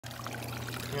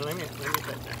Here, let me put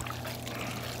that.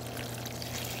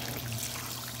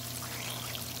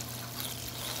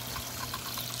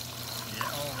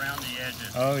 Yeah, all around the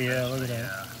edges. Oh yeah, look at that.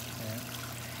 Yeah.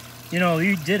 You know,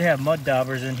 you did have mud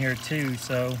daubers in here too,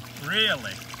 so.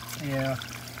 Really? Yeah.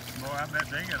 Boy, I bet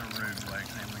they get a rude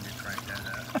awakening when you crank that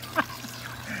up.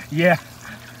 Yeah,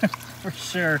 for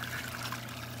sure.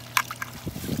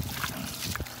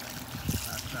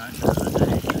 That's nice the other day.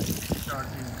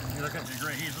 You look at the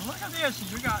grill. He said, "Look at this,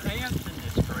 you got ants in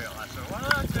this grill." I said, "Well,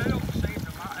 they don't seem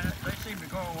to mind. They seem to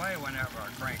go away whenever I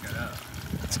crank it up."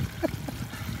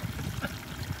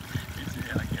 He said,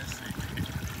 "Yeah, I guess they do."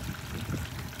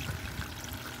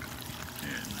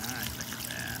 Yeah, nice. Look at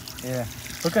that. Yeah.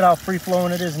 Look at how free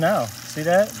flowing it is now. See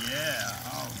that? Yeah.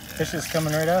 Oh, yeah. Fish is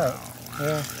coming right out. Oh, wow.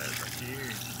 Yeah. That's a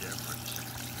huge difference.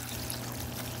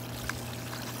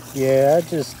 Yeah, I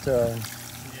just. Yeah.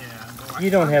 Boy, You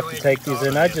don't have to really take these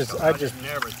in. I just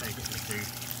never think it would do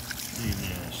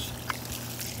this.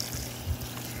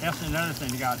 That's another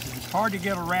thing, guys. It's hard to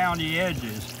get around the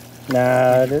edges.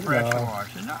 Nah, Pressure no.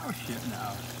 wash. No shit,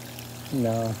 no.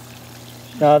 No.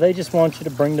 No, they just want you to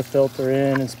bring the filter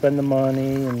in and spend the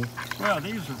money and. Well,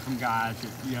 these are from guys that,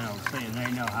 you know, saying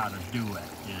they know how to do it,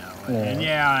 you know. Yeah. And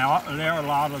yeah, there are a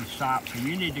lot of the shops, and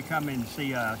you need to come in and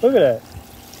see us. Look at that.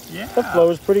 Yeah. That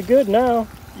flows pretty good now.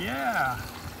 Yeah.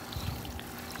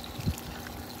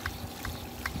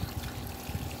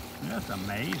 That's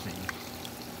amazing.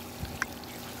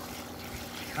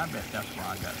 I bet that's why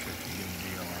I got such a good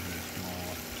deal on this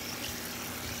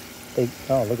more.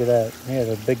 Oh, look at that. Yeah,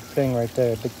 the big thing right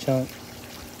there, big chunk.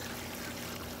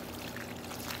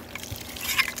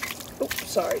 Oh,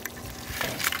 sorry.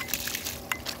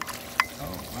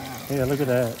 Oh, wow. Yeah, look at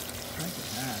that. Look at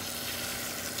that.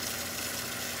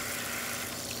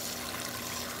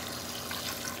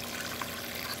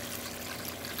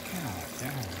 God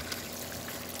damn.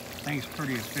 Thing's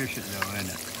pretty efficient though, isn't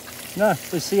it? No,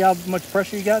 you see how much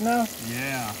pressure you got now?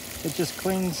 Yeah. It just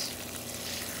cleans.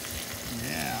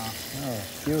 Yeah. Oh,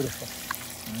 beautiful.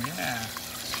 Yeah.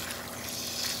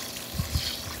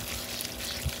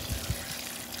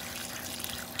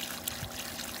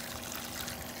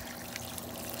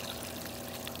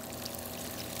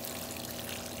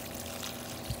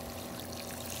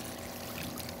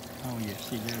 Oh yeah,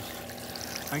 see there's,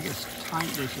 I guess,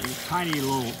 there's a tiny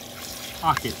little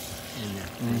pocket in there.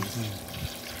 Mm-hmm.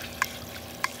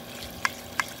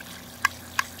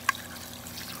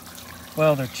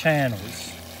 Well, they're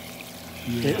channels.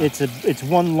 Yeah. It's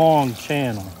one long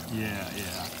channel. Yeah,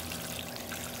 yeah.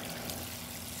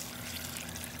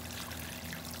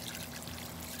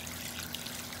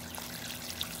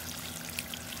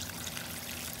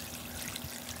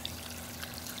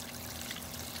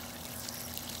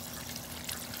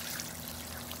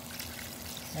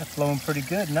 They're flowing pretty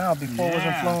good now. Before it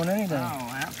wasn't flowing anything.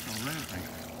 Oh, absolutely.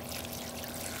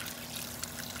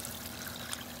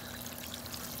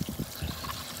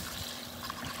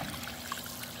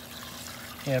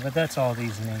 Yeah, but that's all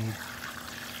these need.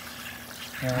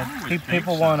 You know, I would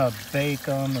people think want to bake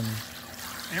them, and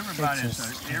everybody is a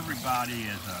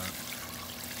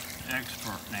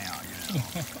expert now, you know.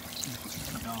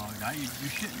 No, you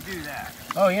shouldn't do that.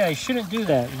 oh yeah, you shouldn't do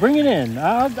that. Bring it in.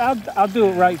 I'll do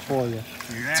it right for you.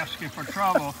 You're asking for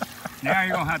trouble. Now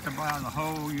you're gonna have to buy the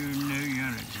whole new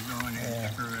unit. You go in there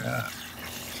and screw it up.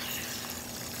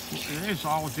 There's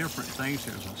all different things.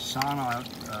 There's a sauna, what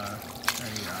do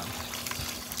you call it?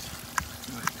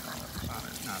 Sauna,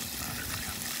 not a sauna.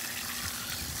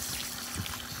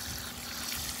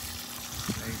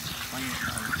 They clean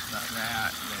it like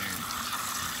that. They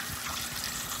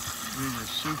do the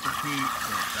super heat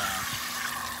that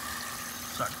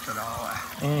sucks it all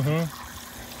out. Mm-hmm.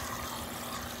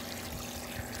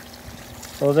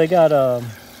 Well, they got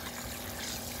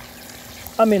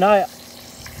I mean, I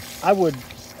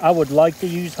would like to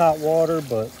use hot water,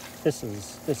 but this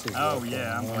is. Oh working.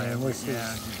 yeah, I'm glad. This is,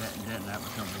 That was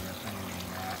gonna be a pain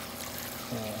in that.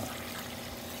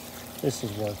 this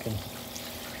is working.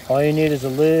 All you need is a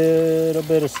little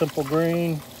bit of simple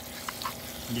green.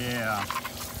 Yeah.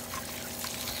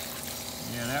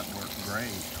 Yeah, that worked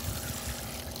great.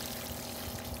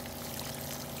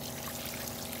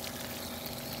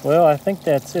 Well, I think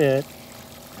that's it.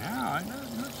 Yeah, I know.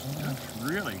 That's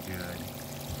really good.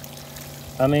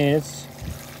 I mean, it's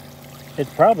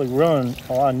probably run.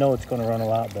 Oh, I know it's going to run a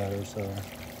lot better. So.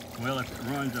 Well, if it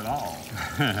runs at all.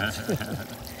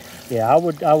 Yeah, I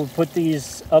would put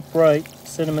these upright,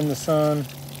 sit them in the sun,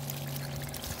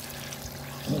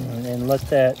 and let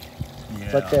that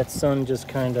sun just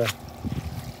kind of.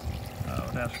 Oh,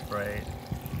 that's great.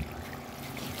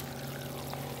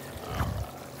 All right.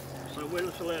 So we'll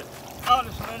just let it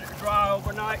dry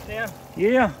overnight then.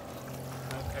 Yeah.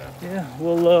 Okay. Yeah.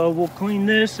 We'll clean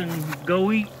this and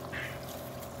go eat.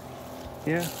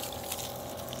 Yeah.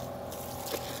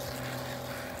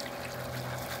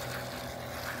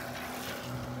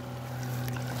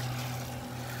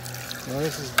 Well,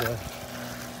 this is the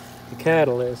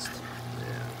catalyst.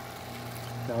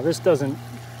 Yeah. Now this doesn't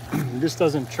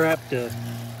trap the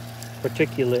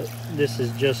particulate. This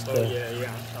is just Oh the. yeah,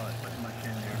 yeah. I saw it pretty much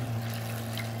in there.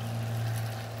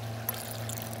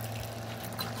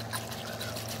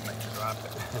 Make it drop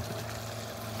it.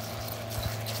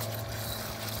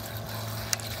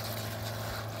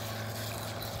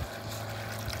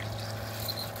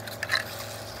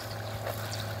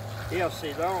 Yeah,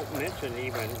 see, don't mention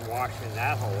even washing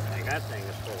that whole thing. That thing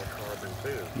is full of carbon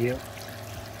too. Yep.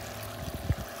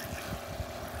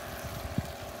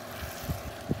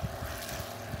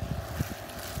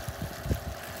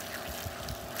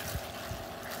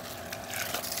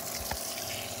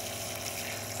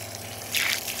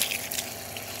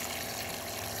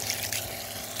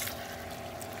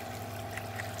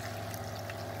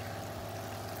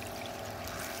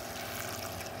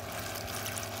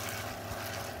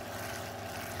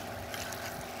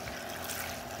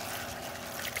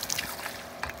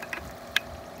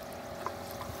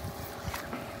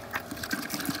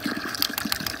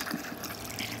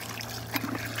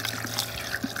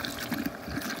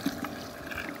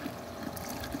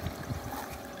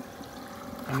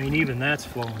 I mean, even that's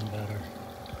flowing better.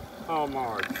 Oh,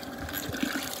 Marge.